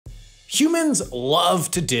Humans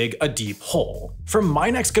love to dig a deep hole. From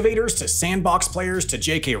mine excavators to sandbox players to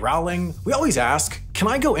J.K. Rowling, we always ask, can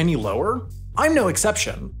I go any lower? I'm no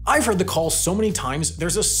exception. I've heard the call so many times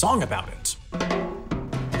there's a song about it.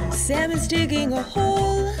 Sam is digging a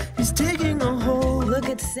hole. He's digging a hole. Look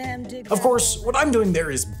at Sam dig. Of course, what I'm doing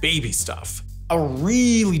there is baby stuff. A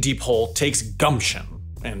really deep hole takes gumption.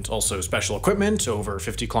 And also special equipment, over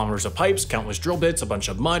 50 kilometers of pipes, countless drill bits, a bunch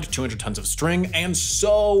of mud, 200 tons of string, and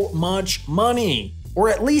so much money. Or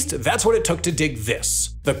at least that's what it took to dig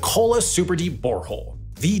this, the Kola Super Deep Borehole,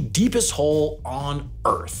 the deepest hole on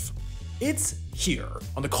Earth. It's here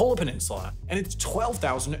on the Kola Peninsula, and it's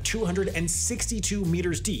 12,262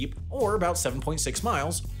 meters deep, or about 7.6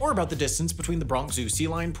 miles, or about the distance between the Bronx Zoo Sea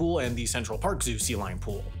Lion Pool and the Central Park Zoo Sea Lion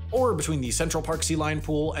Pool, or between the Central Park Sea Lion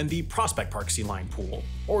Pool and the Prospect Park Sea Lion Pool,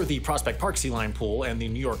 or the Prospect Park Sea Lion Pool and the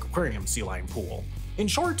New York Aquarium Sea Lion Pool. In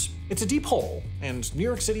short, it's a deep hole, and New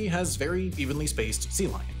York City has very evenly spaced sea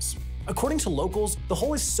lions. According to locals, the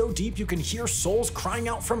hole is so deep you can hear souls crying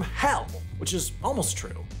out from hell, which is almost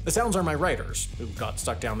true. The sounds are my writers, who got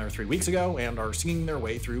stuck down there 3 weeks ago and are singing their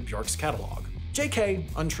way through Bjork's catalog. JK,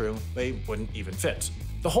 untrue, they wouldn't even fit.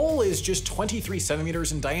 The hole is just 23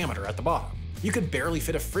 centimeters in diameter at the bottom. You could barely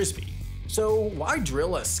fit a frisbee. So why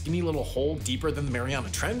drill a skinny little hole deeper than the Mariana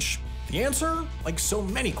Trench? The answer, like so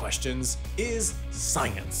many questions, is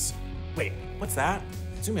science. Wait, what's that?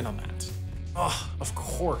 Zoom in on that. Oh, of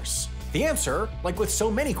course. The answer, like with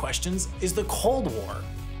so many questions, is the Cold War.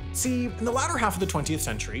 See, in the latter half of the 20th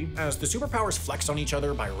century, as the superpowers flexed on each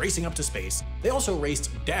other by racing up to space, they also raced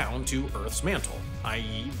down to Earth's mantle,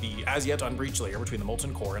 i.e. the as-yet unbreached layer between the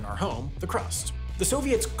molten core and our home, the crust. The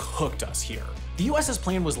Soviets cooked us here. The US's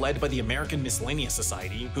plan was led by the American Miscellaneous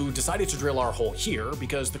Society, who decided to drill our hole here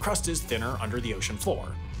because the crust is thinner under the ocean floor.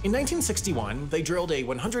 In 1961, they drilled a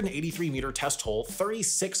 183-meter test hole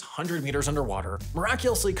 3,600 meters underwater,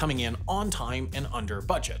 miraculously coming in on time and under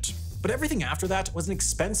budget. But everything after that was an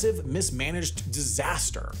expensive, mismanaged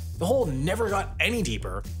disaster. The hole never got any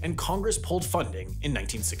deeper, and Congress pulled funding in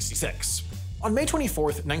 1966. On May 24,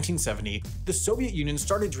 1970, the Soviet Union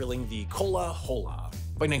started drilling the Kola Hola.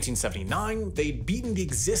 By 1979, they'd beaten the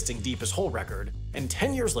existing deepest hole record, and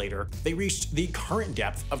 10 years later, they reached the current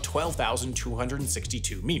depth of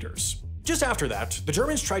 12,262 meters. Just after that, the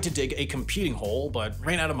Germans tried to dig a competing hole, but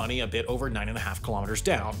ran out of money a bit over 9.5 kilometers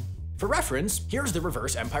down. For reference, here's the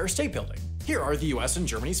reverse Empire State Building. Here are the US and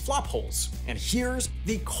Germany's flop holes. And here's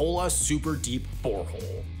the Kola Super Deep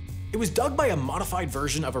Borehole. It was dug by a modified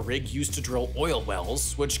version of a rig used to drill oil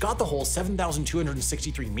wells, which got the hole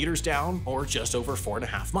 7,263 meters down, or just over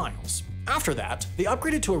 4.5 miles. After that, they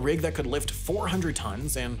upgraded to a rig that could lift 400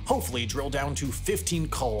 tons and hopefully drill down to 15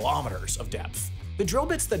 kilometers of depth. The drill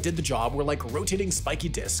bits that did the job were like rotating spiky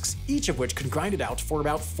discs, each of which could grind it out for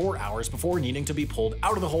about 4 hours before needing to be pulled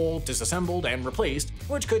out of the hole, disassembled, and replaced,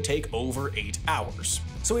 which could take over 8 hours.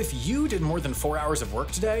 So if you did more than 4 hours of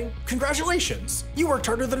work today, congratulations! You worked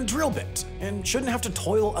harder than a drill bit, and shouldn't have to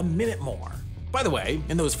toil a minute more. By the way,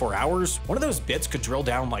 in those 4 hours, one of those bits could drill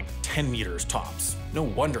down like 10 meters tops. No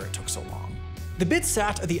wonder it took so long. The bit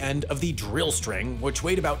sat at the end of the drill string, which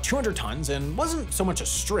weighed about 200 tons and wasn't so much a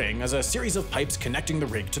string as a series of pipes connecting the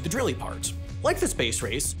rig to the drilly part. Like the space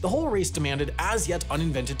race, the whole race demanded as yet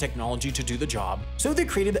uninvented technology to do the job, so they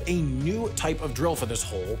created a new type of drill for this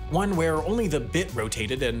hole, one where only the bit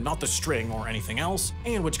rotated and not the string or anything else,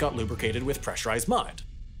 and which got lubricated with pressurized mud.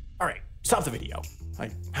 Alright, stop the video. I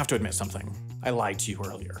have to admit something. I lied to you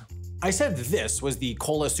earlier. I said this was the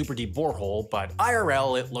Kola Super Deep Borehole, but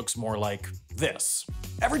IRL it looks more like this.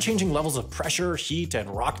 Ever-changing levels of pressure, heat, and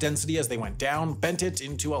rock density as they went down bent it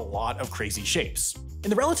into a lot of crazy shapes. In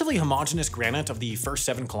the relatively homogeneous granite of the first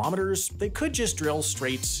 7 kilometers, they could just drill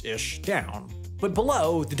straight-ish down. But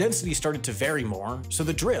below, the density started to vary more, so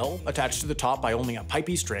the drill, attached to the top by only a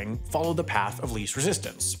pipey string, followed the path of least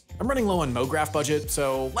resistance. I'm running low on MoGraph budget,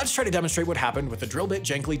 so let's try to demonstrate what happened with the drill bit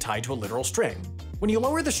jankily tied to a literal string. When you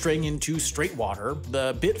lower the string into straight water,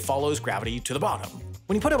 the bit follows gravity to the bottom.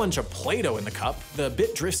 When you put a bunch of Play-Doh in the cup, the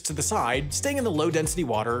bit drifts to the side, staying in the low-density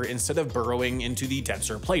water instead of burrowing into the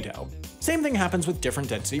denser Play-Doh. Same thing happens with different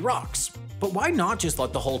density rocks. But why not just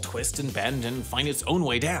let the hole twist and bend and find its own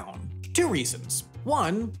way down? 2 reasons.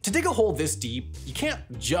 1, to dig a hole this deep, you can't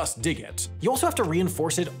just dig it. You also have to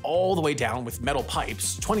reinforce it all the way down with metal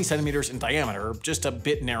pipes, 20 centimeters in diameter, just a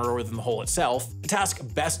bit narrower than the hole itself, a task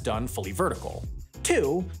best done fully vertical.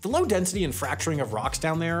 2, the low density and fracturing of rocks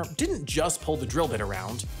down there didn't just pull the drill bit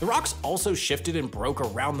around, the rocks also shifted and broke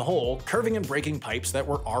around the hole, curving and breaking pipes that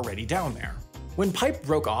were already down there. When pipe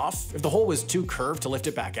broke off, if the hole was too curved to lift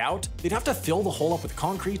it back out, they'd have to fill the hole up with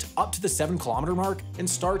concrete up to the 7-kilometer mark and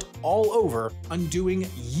start all over, undoing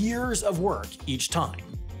years of work each time.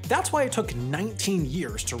 That's why it took 19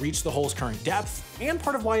 years to reach the hole's current depth, and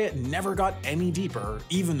part of why it never got any deeper,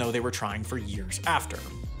 even though they were trying for years after.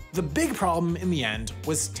 The big problem in the end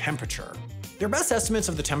was temperature. Their best estimates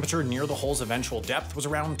of the temperature near the hole's eventual depth was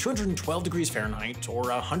around 212 degrees Fahrenheit or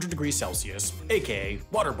 100 degrees Celsius, aka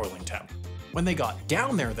water boiling temp. When they got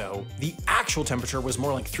down there though, the actual temperature was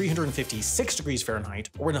more like 356 degrees Fahrenheit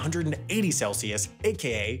or 180 Celsius,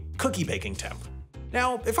 aka cookie baking temp.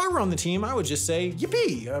 Now, if I were on the team, I would just say,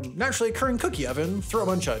 yippee, a naturally occurring cookie oven, throw a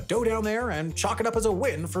bunch of dough down there, and chalk it up as a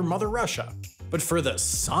win for Mother Russia. But for the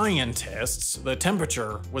scientists, the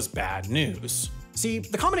temperature was bad news. See,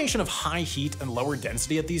 the combination of high heat and lower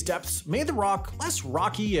density at these depths made the rock less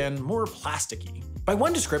rocky and more plasticky. By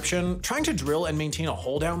one description, trying to drill and maintain a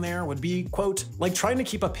hole down there would be, quote, like trying to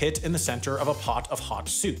keep a pit in the center of a pot of hot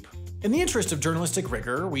soup. In the interest of journalistic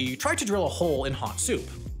rigor, we tried to drill a hole in hot soup.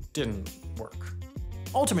 Didn't work.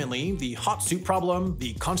 Ultimately, the hot soup problem,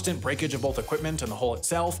 the constant breakage of both equipment and the hole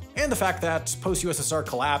itself, and the fact that post-USSR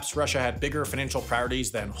collapse, Russia had bigger financial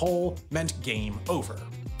priorities than hole, meant game over.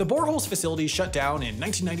 The borehole's facility shut down in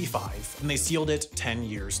 1995, and they sealed it 10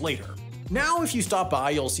 years later. Now, if you stop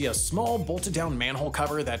by, you'll see a small bolted-down manhole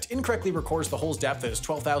cover that incorrectly records the hole's depth as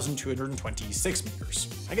 12,226 meters.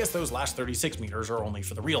 I guess those last 36 meters are only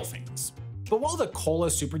for the real fans. But while the Kola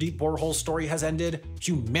super deep borehole story has ended,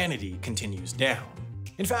 humanity continues down.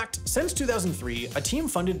 In fact, since 2003, a team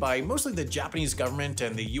funded by mostly the Japanese government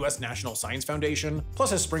and the US National Science Foundation,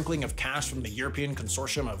 plus a sprinkling of cash from the European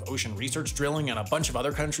Consortium of Ocean Research Drilling and a bunch of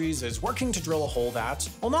other countries, is working to drill a hole that,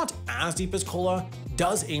 while not as deep as Kola,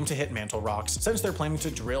 does aim to hit mantle rocks, since they're planning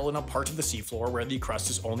to drill in a part of the seafloor where the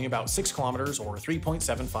crust is only about 6 kilometers or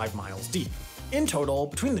 3.75 miles deep. In total,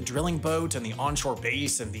 between the drilling boat and the onshore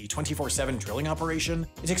base and the 24/7 drilling operation,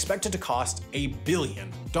 it's expected to cost $1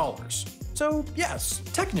 billion. So yes,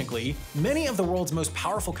 technically, many of the world's most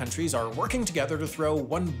powerful countries are working together to throw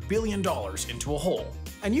 $1 billion into a hole.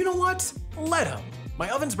 And you know what? Let them. My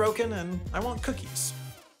oven's broken and I want cookies.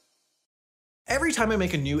 Every time I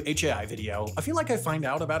make a new HAI video, I feel like I find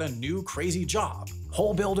out about a new crazy job.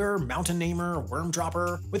 Hole builder, mountain namer, worm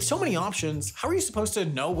dropper. With so many options, how are you supposed to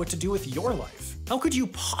know what to do with your life? How could you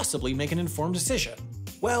possibly make an informed decision?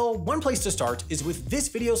 Well, one place to start is with this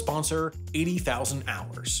video sponsor, 80,000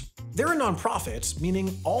 Hours. They're a nonprofit,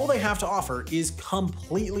 meaning all they have to offer is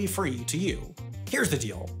completely free to you. Here's the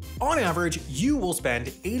deal. On average, you will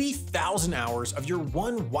spend 80,000 hours of your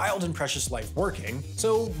one wild and precious life working,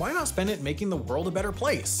 so why not spend it making the world a better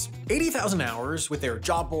place? 80,000 hours, with their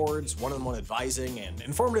job boards, one-on-one advising, and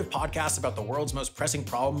informative podcasts about the world's most pressing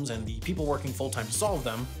problems and the people working full-time to solve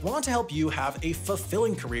them, want to help you have a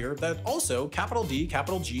fulfilling career that also, capital D,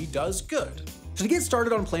 capital G, does good. So to get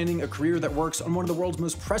started on planning a career that works on one of the world's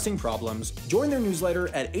most pressing problems, join their newsletter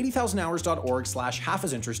at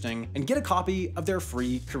 80,000hours.org/halfasinteresting and get a copy of their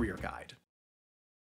free career guide.